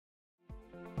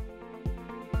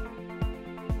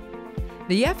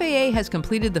The FAA has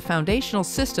completed the foundational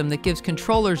system that gives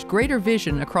controllers greater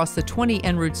vision across the 20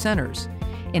 en route centers,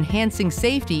 enhancing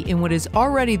safety in what is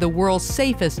already the world's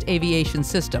safest aviation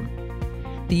system.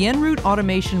 The En Route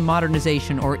Automation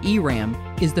Modernization, or ERAM,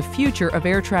 is the future of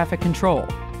air traffic control.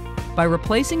 By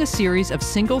replacing a series of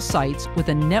single sites with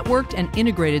a networked and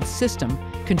integrated system,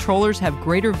 controllers have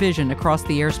greater vision across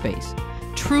the airspace,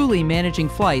 truly managing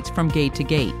flights from gate to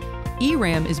gate.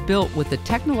 ERAM is built with the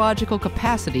technological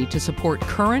capacity to support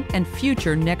current and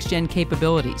future next-gen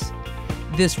capabilities.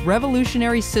 This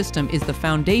revolutionary system is the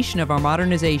foundation of our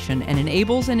modernization and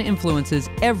enables and influences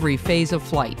every phase of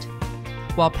flight.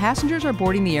 While passengers are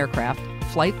boarding the aircraft,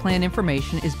 flight plan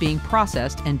information is being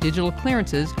processed and digital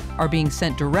clearances are being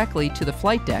sent directly to the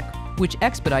flight deck, which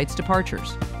expedites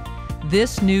departures.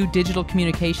 This new digital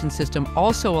communication system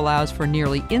also allows for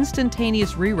nearly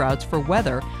instantaneous reroutes for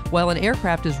weather while an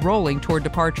aircraft is rolling toward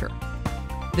departure.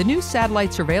 The new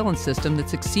satellite surveillance system that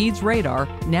succeeds radar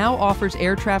now offers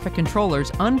air traffic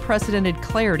controllers unprecedented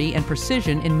clarity and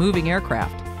precision in moving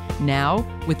aircraft. Now,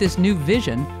 with this new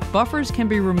vision, buffers can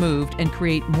be removed and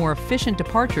create more efficient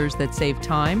departures that save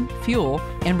time, fuel,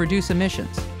 and reduce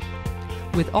emissions.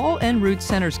 With all en route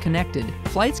centers connected,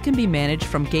 flights can be managed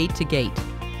from gate to gate.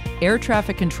 Air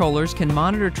traffic controllers can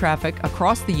monitor traffic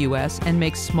across the U.S. and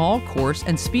make small course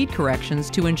and speed corrections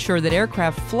to ensure that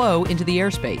aircraft flow into the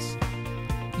airspace.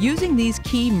 Using these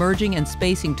key merging and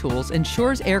spacing tools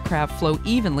ensures aircraft flow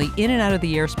evenly in and out of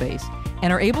the airspace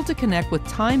and are able to connect with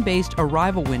time-based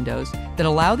arrival windows that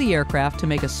allow the aircraft to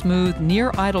make a smooth,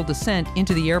 near-idle descent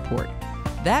into the airport.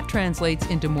 That translates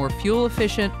into more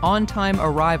fuel-efficient, on-time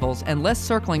arrivals and less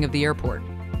circling of the airport.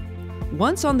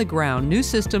 Once on the ground, new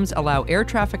systems allow air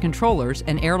traffic controllers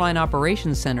and airline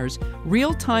operations centers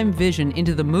real-time vision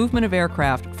into the movement of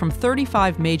aircraft from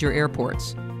 35 major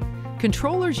airports.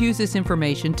 Controllers use this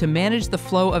information to manage the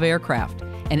flow of aircraft,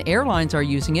 and airlines are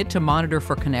using it to monitor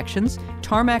for connections,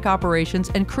 tarmac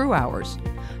operations, and crew hours.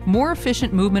 More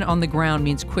efficient movement on the ground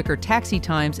means quicker taxi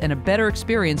times and a better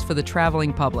experience for the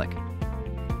traveling public.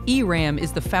 ERAM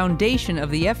is the foundation of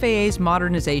the FAA's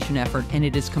modernization effort, and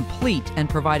it is complete and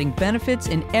providing benefits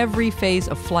in every phase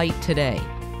of flight today.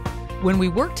 When we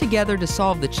work together to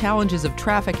solve the challenges of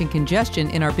traffic and congestion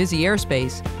in our busy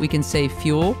airspace, we can save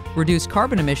fuel, reduce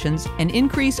carbon emissions, and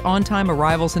increase on-time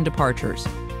arrivals and departures.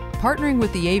 Partnering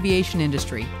with the aviation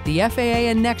industry, the FAA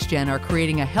and NextGen are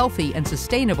creating a healthy and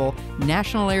sustainable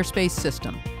national airspace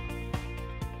system.